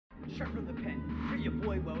Straight from the pen. Free your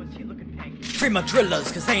boy, well, is he looking pink? Free my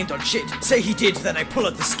drillers, cause they ain't done shit. Say he did, then I pull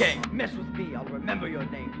out the skank. Mess with me, I'll remember your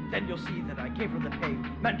name. Then you'll see that I came from the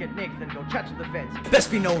pain. Man get nicked, then go chat to the feds. Best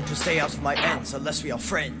be known to stay out of my ends, unless we are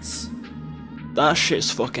friends. That shit's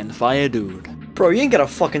fucking fire, dude. Bro, you ain't gotta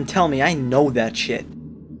fucking tell me, I know that shit.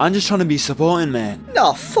 I'm just trying to be supporting, mate.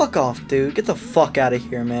 Nah, fuck off, dude. Get the fuck out of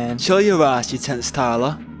here, man. Chill your ass, you tense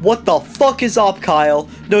Tyler. What the fuck is up, Kyle?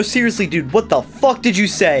 No, seriously, dude, what the fuck did you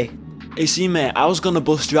say? Hey, see, mate, I was gonna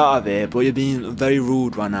bust you out of here, but you're being very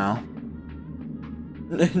rude right now.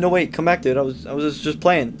 No, wait, come back, dude. I was just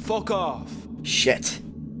playing. Fuck off. Shit.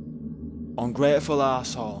 Ungrateful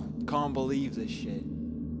asshole. Can't believe this shit.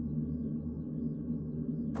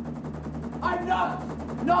 I'm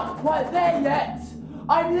not quite there yet.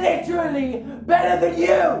 I'm literally better than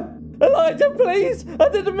you. Elijah, please, I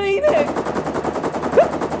didn't mean it.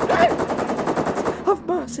 Have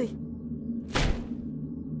mercy.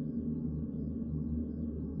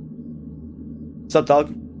 What's up,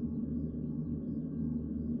 dog?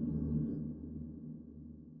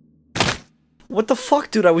 What the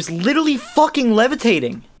fuck, dude? I was literally fucking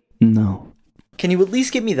levitating. No. Can you at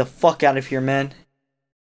least get me the fuck out of here, man?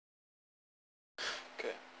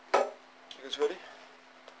 Okay. You guys ready?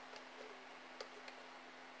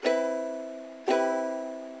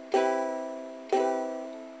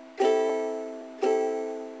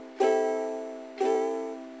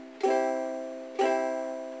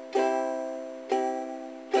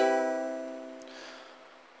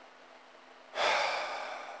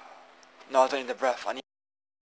 No, I don't need the breath. I